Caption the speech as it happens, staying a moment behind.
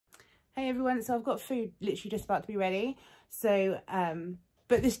Hey everyone, so I've got food literally just about to be ready. So,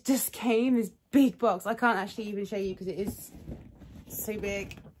 but this just came, this big box. I can't actually even show you because it is so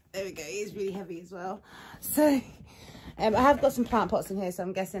big. There we go, it is really heavy as well. So, I have got some plant pots in here, so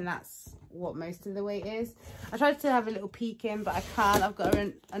I'm guessing that's what most of the weight is. I tried to have a little peek in, but I can't. I've got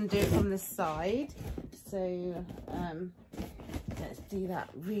to undo it from the side. So, let's do that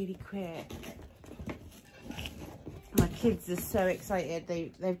really quick. My kids are so excited.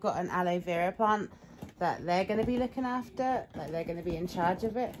 They've got an aloe vera plant that they're going to be looking after. Like, they're going to be in charge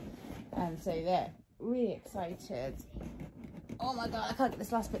of it. And so they're really excited. Oh my god, I can't get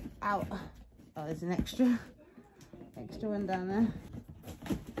this last bit out. Oh, there's an extra one down there.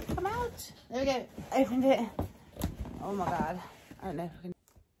 Come out. There we go. Opened it. Oh my god. I don't know if I can...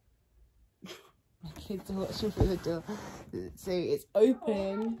 My kids are watching through the door. So it's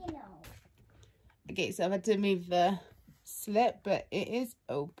open. Okay, so I've had to move the slip, but it is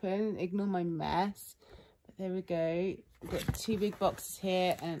open. Ignore my mess. But there we go. We've got 2 big boxes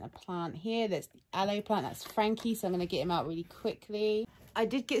here and a plant here. That's the aloe plant. That's Frankie, so I'm going to get him out really quickly. I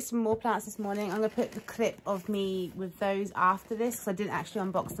did get some more plants this morning. I'm going to put the clip of me with those after this because I didn't actually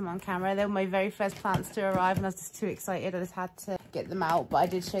unbox them on camera. They were my very first plants to arrive and I was just too excited. I just had to get them out, but I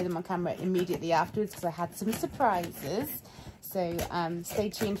did show them on camera immediately afterwards because I had some surprises. So stay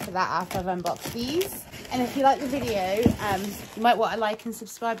tuned for that after I've unboxed these. And if you like the video, you might want to like and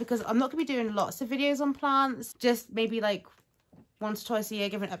subscribe because I'm not going to be doing lots of videos on plants. Just maybe like once or twice a year,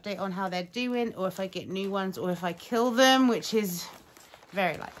 give an update on how they're doing, or if I get new ones, or if I kill them, which is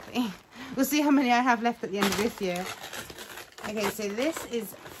very likely. We'll see how many I have left at the end of this year. Okay, so this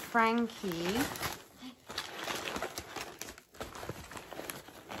is Frankie.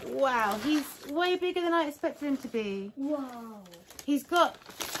 Wow, he's way bigger than I expected him to be. Wow. He's got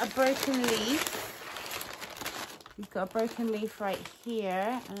a broken leaf. He's got a broken leaf right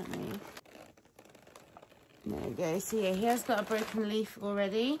here. I don't know. There we go. So yeah, he has got a broken leaf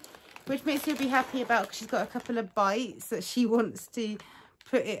already, which makes her be happy about because she's got a couple of bites that she wants to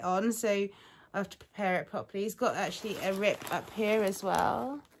put it on. So I have to prepare it properly. He's got actually a rip up here as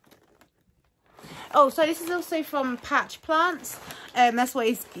well. Oh, so this is also from Patch Plants. That's why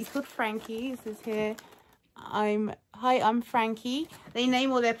he's called Frankie. It says here, hi, I'm Frankie. They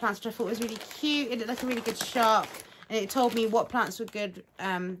name all their plants, which I thought was really cute. It looked like a really good shark. And it told me what plants were good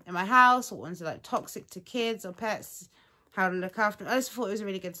in my house, what ones are like toxic to kids or pets, how to look after them. I just thought it was a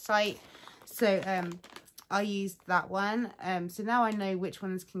really good site. So I used that one. So now I know which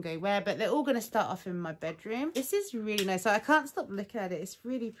ones can go where, but they're all going to start off in my bedroom. This is really nice. So I can't stop looking at it. It's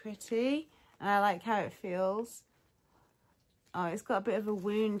really pretty. And I like how it feels. Oh, it's got a bit of a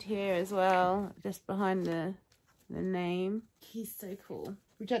wound here as well, just behind the name. He's so cool.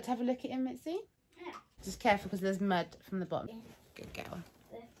 Would you like to have a look at him, Mitzi? Yeah. Just careful because there's mud from the bottom. Yeah. Good girl.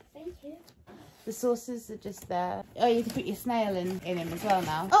 Thank you. The saucers are just there. Oh, you can put your snail in him as well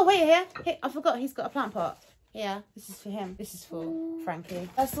now. Oh, wait, here. I forgot he's got a plant pot. Yeah, this is for him. This is for Frankie.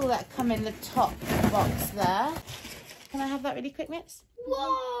 That's all that come in the top box there. Can I have that really quick, Mitz?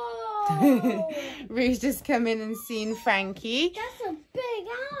 Whoa! Rue's just come in and seen Frankie. That's a big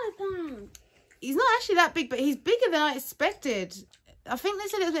elephant. He's not actually that big, but he's bigger than I expected. I think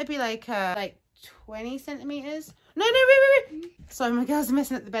this little bit be like 20 centimeters. No, wait. Sorry, my girls are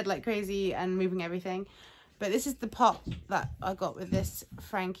messing up the bed like crazy and moving everything. But this is the pot that I got with this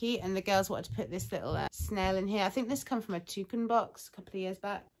Frankie, and the girls wanted to put this little snail in here. I think this come from a toucan box a couple of years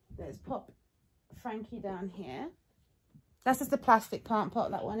back. Let's pop Frankie down here. That's just the plastic plant pot,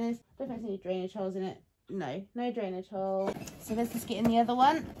 that one is. I don't think there's any drainage holes in it. No drainage hole. So let's just get in the other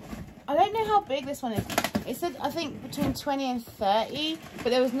one. I don't know how big this one is. It said, I think, between 20 and 30, but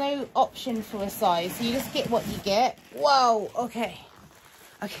there was no option for a size. So you just get what you get. Whoa, okay.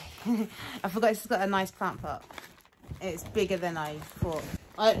 Okay, I forgot this has got a nice plant pot. It's bigger than I thought.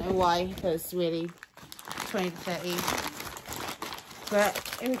 I don't know why, but it's really 20 to 30. But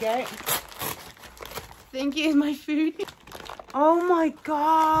here we go. Thank you, my food. Oh my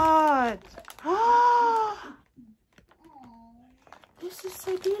god! This is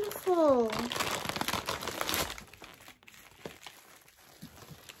so beautiful.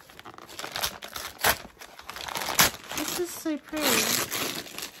 This is so pretty.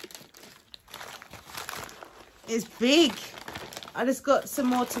 It's big. I just got some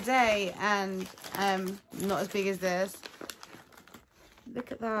more today and not as big as this.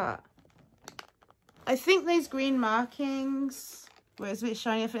 Look at that. I think those green markings where it's a bit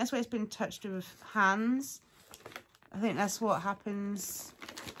shiny, I think that's where it's been touched with hands. I think that's what happens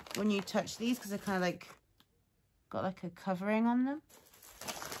when you touch these because they're kind of like got like a covering on them.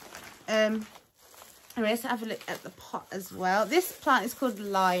 And let's have a look at the pot as well. This plant is called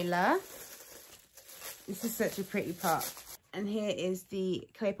Lila. This is such a pretty pot. And here is the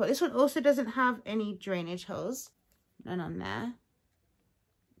clay pot. This one also doesn't have any drainage holes. None on there.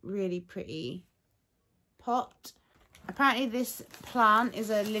 Really pretty pot. Apparently this plant is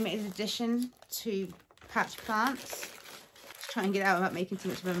a limited edition to patch plants. Try and get it out without making too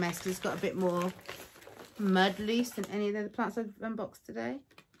much of a mess because it's got a bit more mud loose than any of the other plants I've unboxed today.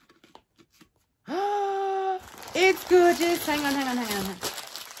 Oh, it's gorgeous. Hang on.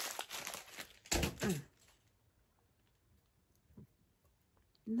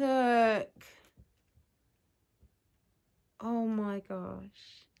 Look. Oh my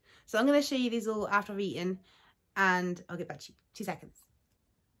gosh. So I'm going to show you these all after I've eaten and I'll get back to you. 2 seconds.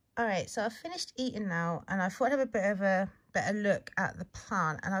 Alright, so I've finished eating now and I thought I'd have a bit of a better look at the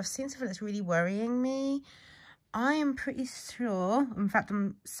plant, and I've seen something that's really worrying me. I am pretty sure, in fact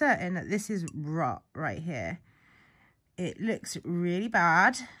I'm certain, that this is rot right here. It looks really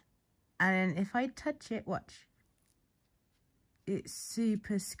bad, and if I touch it, watch, it's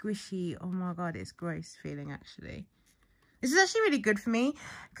super squishy. Oh my god, it's gross feeling actually. This is actually really good for me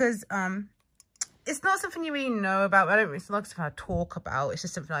because it's not something you really know about. It's not something I talk about. It's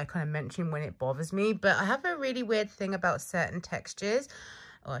just something I kind of mention when it bothers me. But I have a really weird thing about certain textures.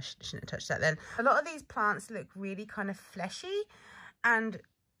 Oh, I shouldn't have touched that then. A lot of these plants look really kind of fleshy. And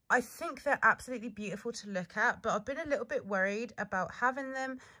I think they're absolutely beautiful to look at. But I've been a little bit worried about having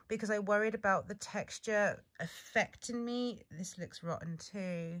them because I worried about the texture affecting me. This looks rotten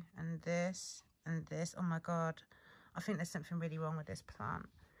too. And this and this. Oh my God. I think there's something really wrong with this plant.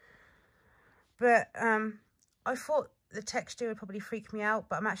 But I thought the texture would probably freak me out,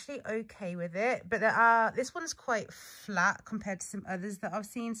 but I'm actually okay with it. But this one's quite flat compared to some others that I've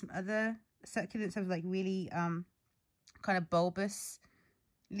seen. Some other succulents have like really kind of bulbous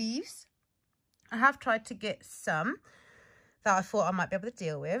leaves. I have tried to get some that I thought I might be able to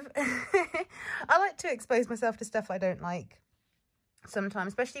deal with. I like to expose myself to stuff I don't like sometimes,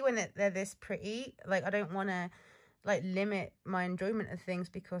 especially when they're this pretty. Like, I don't want to like limit my enjoyment of things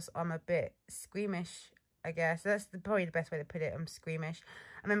because I'm a bit squeamish, I guess. That's probably the best way to put it. I'm squeamish.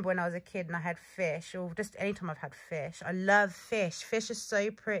 I remember when I was a kid and I had fish, or just anytime I've had fish. I love fish. Fish is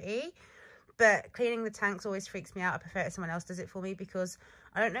so pretty, but cleaning the tanks always freaks me out. I prefer it if someone else does it for me because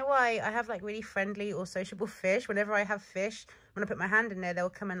I don't know why. I have like really friendly or sociable fish. Whenever I have fish, when I put my hand in there,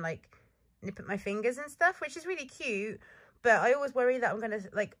 they'll come and like nip at my fingers and stuff, which is really cute. But I always worry that I'm going to,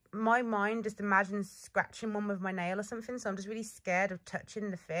 like, my mind just imagines scratching one with my nail or something. So I'm just really scared of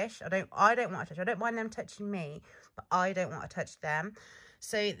touching the fish. I don't want to touch. I don't mind them touching me, but I don't want to touch them.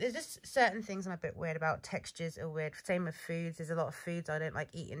 So there's just certain things I'm a bit weird about. Textures are weird. Same with foods. There's a lot of foods I don't like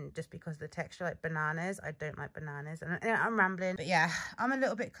eating just because of the texture. Like bananas. I don't like bananas. And I'm rambling. But yeah, I'm a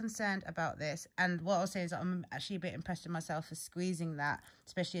little bit concerned about this. And what I'll say is that I'm actually a bit impressed with myself for squeezing that,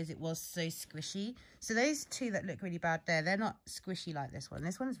 especially as it was so squishy. So those two that look really bad there, they're not squishy like this one.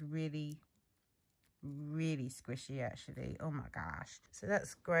 This one's really, really squishy actually. Oh my gosh. So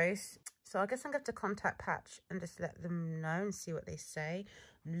that's gross. So I guess I'm going to have to contact Patch and just let them know and see what they say.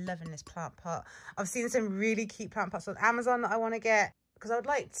 I'm loving this plant pot. I've seen some really cute plant pots on Amazon that I want to get because I would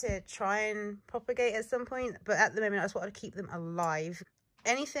like to try and propagate at some point. But at the moment, I just want to keep them alive.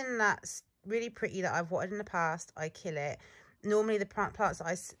 Anything that's really pretty that I've wanted in the past, I kill it. Normally the plants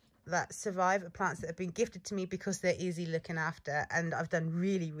that survive are plants that have been gifted to me because they're easy looking after, and I've done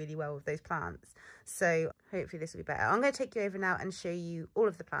really, really well with those plants. So hopefully this will be better. I'm going to take you over now and show you all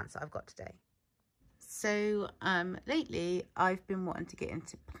of the plants that I've got today. So lately I've been wanting to get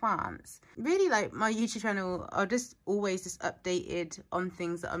into plants. Really, like my YouTube channel, I just always just updated on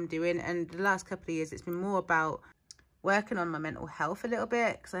things that I'm doing, and the last couple of years it's been more about working on my mental health a little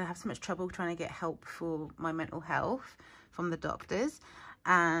bit because I have so much trouble trying to get help for my mental health from the doctors.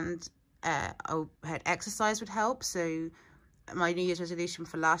 And I heard exercise would help. So my New Year's resolution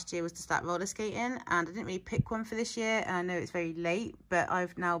for last year was to start roller skating, and I didn't really pick one for this year. And I know it's very late, but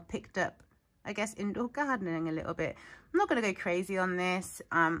I've now picked up, I guess, indoor gardening a little bit. I'm not going to go crazy on this.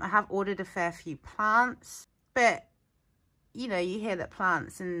 I have ordered a fair few plants, but you know, you hear that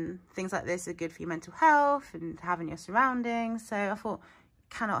plants and things like this are good for your mental health and having your surroundings. So I thought it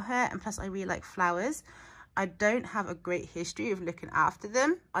cannot hurt. And plus I really like flowers. I don't have a great history of looking after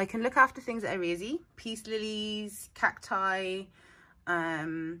them. I can look after things that are easy. Peace lilies, cacti.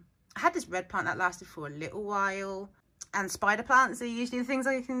 I had this red plant that lasted for a little while. And spider plants are usually the things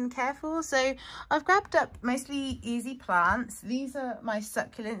I can care for. So I've grabbed up mostly easy plants. These are my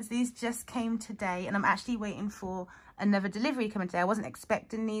succulents. These just came today, and I'm actually waiting for another delivery coming today. I wasn't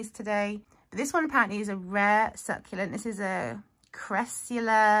expecting these today. But this one apparently is a rare succulent. This is a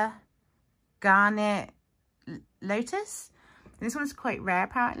Cressula garnet lotus. And this one's quite rare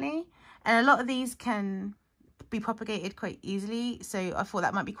apparently. And a lot of these can be propagated quite easily. So I thought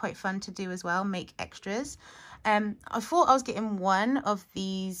that might be quite fun to do as well, make extras. I thought I was getting one of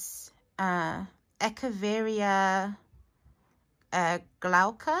these Echeveria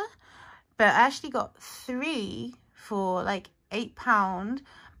glauca, but I actually got 3 for like £8.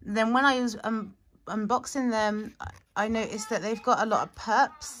 Then when I was unboxing them, I noticed that they've got a lot of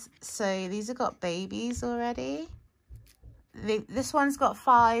pups. So these have got babies already. This one's got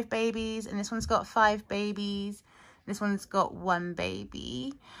 5 babies, and this one's got 5 babies. This one's got 1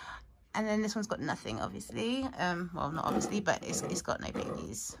 baby, and then this one's got nothing, obviously. Well, not obviously, but it's got no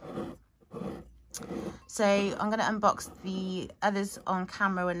babies. So I'm going to unbox the others on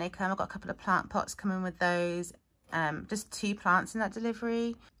camera when they come. I've got a couple of plant pots coming with those. Just 2 plants in that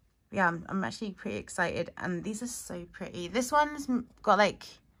delivery. Yeah, I'm actually pretty excited, and these are so pretty. This one's got like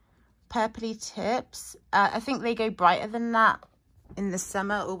purpley tips. I think they go brighter than that in the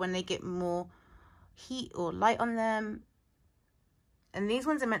summer or when they get more heat or light on them. And these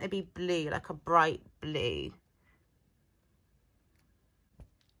ones are meant to be blue, like a bright blue.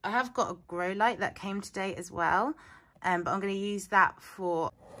 I have got a grow light that came today as well, but I'm going to use that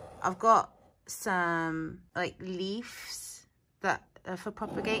for, I've got some like leaves that are for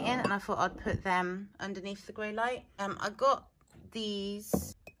propagating, and I thought I'd put them underneath the grow light. I got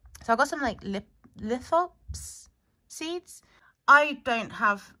these, so I got some like lithops seeds. I don't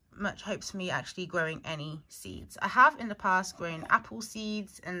have much hopes for me actually growing any seeds. I have in the past grown apple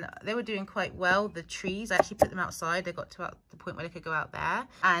seeds, and they were doing quite well. The trees, I actually put them outside. They got to the point where they could go out there.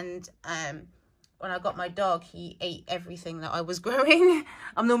 And when I got my dog, he ate everything that I was growing.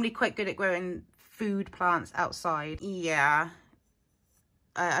 I'm normally quite good at growing food plants outside. Yeah,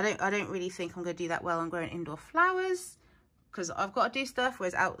 I don't really think I'm gonna do that well on growing indoor flowers, because I've got to do stuff,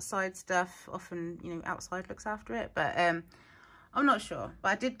 whereas outside stuff often, you know, outside looks after it. But I'm not sure, but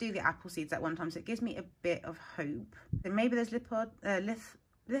I did do the apple seeds at one time, so it gives me a bit of hope. So maybe there's lithops.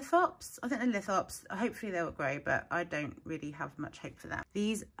 I think they're lithops. Hopefully they will grow, but I don't really have much hope for that.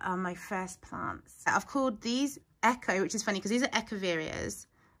 These are my first plants. I've called these Echo, which is funny because these are Echeverias.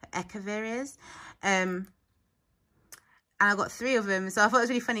 And I got 3 of them, so I thought it was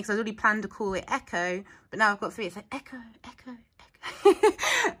really funny because I was already planned to call it Echo, but now I've got 3. It's like Echo, Echo, Echo.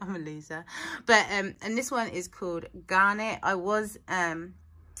 I'm a loser. But and this one is called Garnet. I was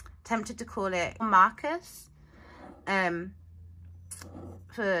tempted to call it Marcus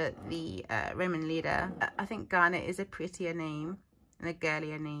for the Roman leader. I think Garnet is a prettier name and a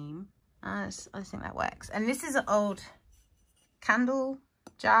girlier name. I think that works. And this is an old candle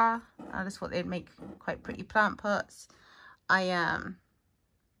jar. I just thought they'd make quite pretty plant pots. I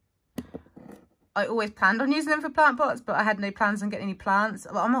always planned on using them for plant pots, but I had no plans on getting any plants.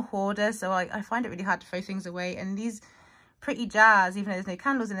 But I'm a hoarder, so I find it really hard to throw things away. And these pretty jars, even though there's no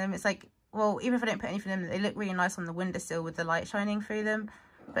candles in them, it's like, well, even if I don't put anything in them, they look really nice on the windowsill with the light shining through them.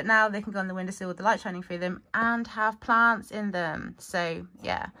 But now they can go on the windowsill with the light shining through them and have plants in them. So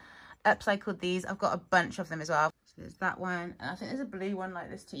yeah, upcycled these. I've got a bunch of them as well. So there's that one, and I think there's a blue one like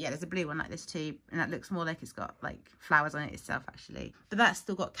this too. Yeah, there's a blue one like this too, and that looks more like it's got like flowers on it itself actually, but that's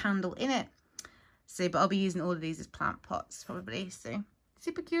still got candle in it. So but I'll be using all of these as plant pots probably, so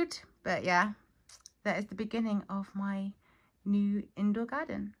super cute. But yeah, that is the beginning of my new indoor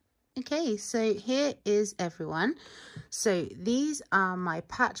garden. Okay, so here is everyone. So these are my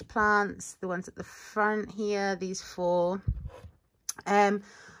patch plants, the ones at the front here, these 4.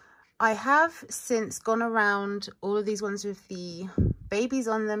 I have since gone around all of these ones with the babies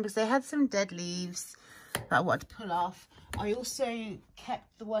on them because they had some dead leaves that I wanted to pull off. I also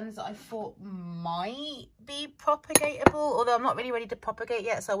kept the ones that I thought might be propagatable, although I'm not really ready to propagate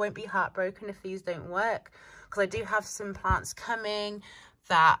yet, so I won't be heartbroken if these don't work, because I do have some plants coming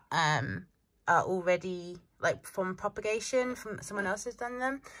that are already like from propagation, from someone else has done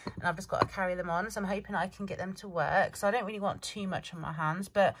them, and I've just got to carry them on. So I'm hoping I can get them to work. So I don't really want too much on my hands,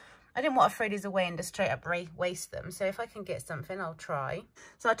 but I didn't want to throw these away and just straight up waste them. So if I can get something, I'll try.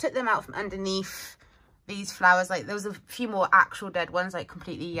 So I took them out from underneath these flowers. Like there was a few more actual dead ones, like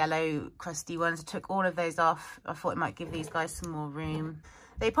completely yellow, crusty ones. I took all of those off. I thought it might give these guys some more room.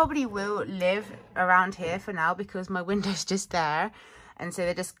 They probably will live around here for now because my window's just there. And so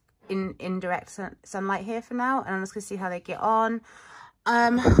they're just in indirect sunlight here for now. And I'm just going to see how they get on.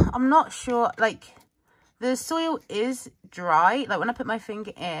 I'm not sure, like the soil is dry. Like when I put my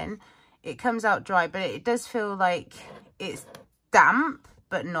finger in, it comes out dry, but it does feel like it's damp,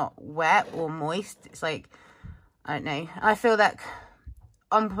 but not wet or moist. It's like, I don't know. I feel like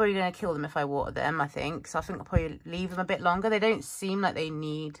I'm probably going to kill them if I water them, I think. So I think I'll probably leave them a bit longer. They don't seem like they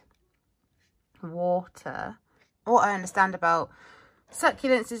need water. What I understand about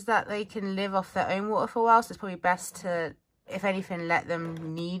succulents is that they can live off their own water for a while, so it's probably best to, if anything, let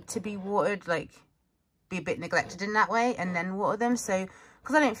them need to be watered, like be a bit neglected in that way, and then water them. So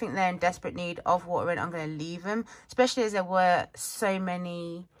because I don't think they're in desperate need of watering, I'm going to leave them, especially as there were so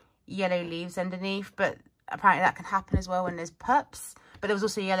many yellow leaves underneath. But apparently that can happen as well when there's pups. But there was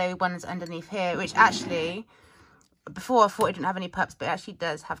also yellow ones underneath here, which actually, before I thought it didn't have any pups, but it actually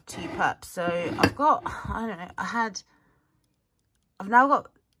does have 2 pups. So I've got, I don't know, I've now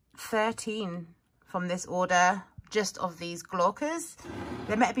got 13 from this order, just of these glaucas.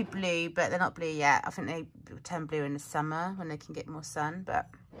 They're meant to be blue, but they're not blue yet. I think they turn blue in the summer when they can get more sun, but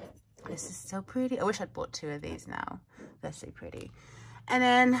this is so pretty. I wish I'd bought 2 of these now. They're so pretty. And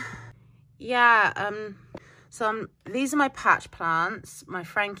then, yeah, these are my patch plants, my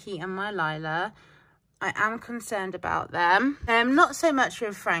Frankie and my Lila. I am concerned about them. Not so much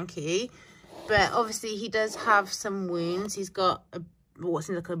with Frankie, but obviously he does have some wounds. He's got what's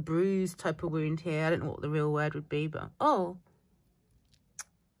like a bruise type of wound here. I don't know what the real word would be, but oh.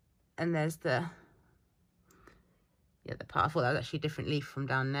 And there's the part. I thought that was actually a different leaf from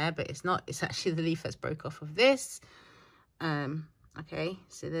down there, but it's not. It's actually the leaf that's broke off of this. Okay,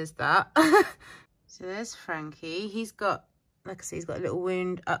 so there's that. So there's Frankie. He's got, like I say, he's got a little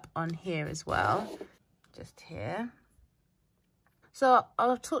wound up on here as well. Just here. So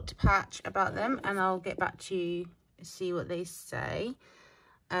I'll talk to Patch about them and I'll get back to you and see what they say.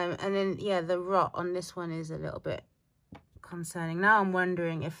 And then, yeah, the rot on this one is a little bit concerning. Now I'm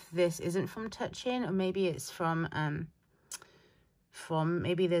wondering if this isn't from touching, or maybe it's from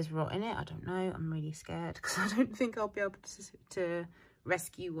maybe there's rot in it. I don't know. I'm really scared because I don't think I'll be able to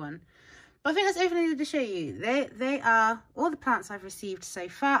rescue one. But I think that's everything I needed to show you. They are all the plants I've received so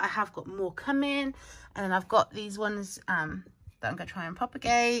far. I have got more coming, and I've got these ones that I'm going to try and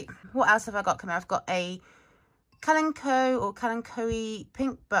propagate. What else have I got coming? I've got a Kalanchoe or Kalanchoe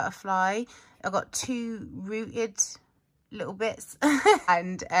pink butterfly. I've got 2 rooted little bits.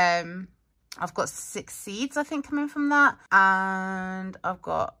 And I've got 6 seeds, I think, coming from that. And I've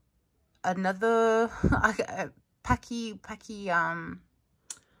got another Packy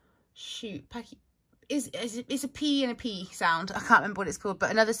it's a P and a P sound. I can't remember what it's called,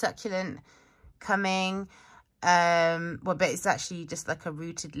 but another succulent coming. Well, but it's actually just like a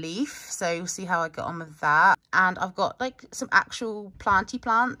rooted leaf, so you'll see how I get on with that. And I've got like some actual planty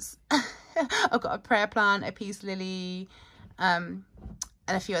plants. I've got a prayer plant, a peace lily, and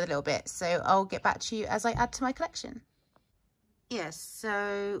a few other little bits. So I'll get back to you as I add to my collection. Yes,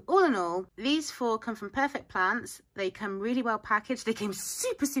 so all in all, these 4 come from Perfect Plants. They come really well packaged. They came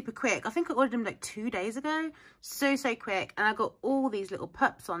super quick. I think I ordered them like 2 days ago. So quick. And I got all these little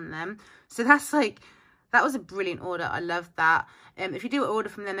pups on them. So that's like, that was a brilliant order. I love that. If you do order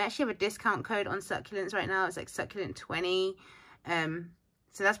from them, they actually have a discount code on succulents right now. It's like succulent 20. So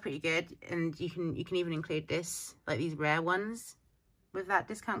that's pretty good. And you can even include this, like these rare ones, with that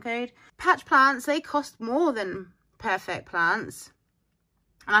discount code. Patch plants, they cost more than Perfect Plants,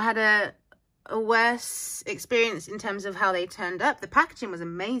 and I had a worse experience in terms of how they turned up. The packaging was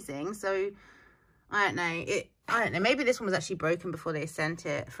amazing, so I don't know. Maybe this one was actually broken before they sent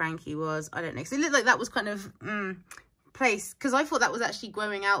it. Frankie was, I don't know, because it looked like that was kind of placed, because I thought that was actually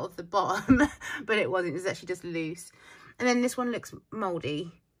growing out of the bottom, but it wasn't. It was actually just loose. And then this one looks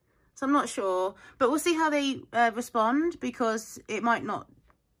moldy, so I'm not sure, but we'll see how they respond, because it might not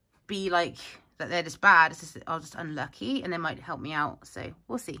be like that they're just bad. It's just I was just unlucky, and they might help me out. So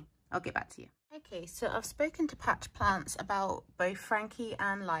we'll see. I'll get back to you. Okay, so I've spoken to Patch Plants about both Frankie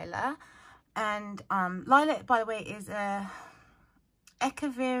and Lila. And Lila, by the way, is a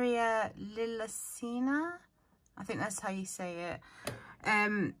Echeveria lilacina. I think that's how you say it.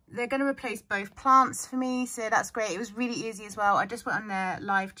 They're going to replace both plants for me, so that's great. It was really easy as well. I just went on their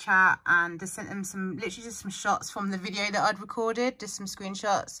live chat and just sent them literally just some shots from the video that I'd recorded, just some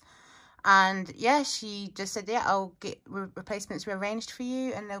screenshots. And yeah, she just said, yeah, I'll get replacements rearranged for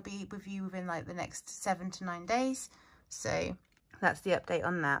you, and they'll be with you within like the next 7 to 9 days. So that's the update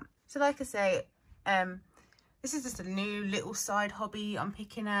on that. So like I say, this is just a new little side hobby I'm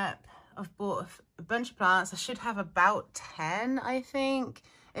picking up. I've bought a bunch of plants. I should have about 10, I think,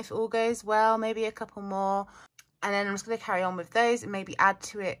 if all goes well, maybe a couple more. And then I'm just going to carry on with those and maybe add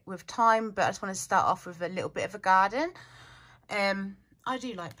to it with time. But I just want to start off with a little bit of a garden. I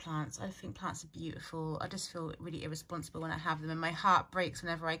do like plants. I think plants are beautiful. I just feel really irresponsible when I have them, and my heart breaks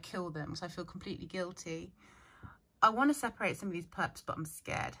whenever I kill them, so I feel completely guilty. I want to separate some of these pups, but I'm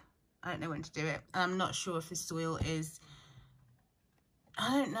scared. I don't know when to do it. And I'm not sure if the soil is...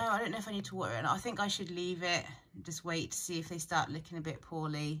 I don't know if I need to water it. I think I should leave it and just wait to see if they start looking a bit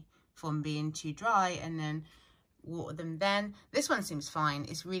poorly from being too dry, and then water them then. This one seems fine.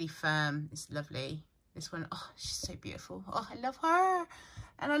 It's really firm. It's lovely. This one, oh, she's so beautiful. Oh, I love her.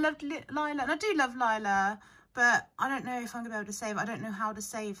 And I loved Lila. And I do love Lila, but I don't know if I'm gonna be able to save her. I don't know how to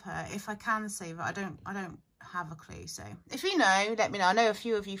save her. If I can save her, I don't have a clue. So if you know, let me know. I know a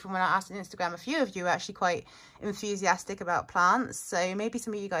few of you from when I asked on Instagram, a few of you are actually quite enthusiastic about plants. So maybe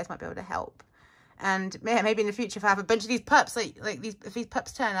some of you guys might be able to help. And yeah, maybe in the future, if I have a bunch of these pups, like these, if these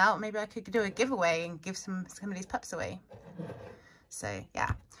pups turn out, maybe I could do a giveaway and give some of these pups away. So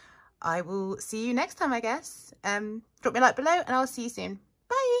yeah, I will see you next time, I guess. Drop me a like below, and I'll see you soon.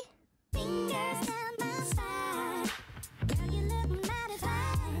 Bye. Fingers.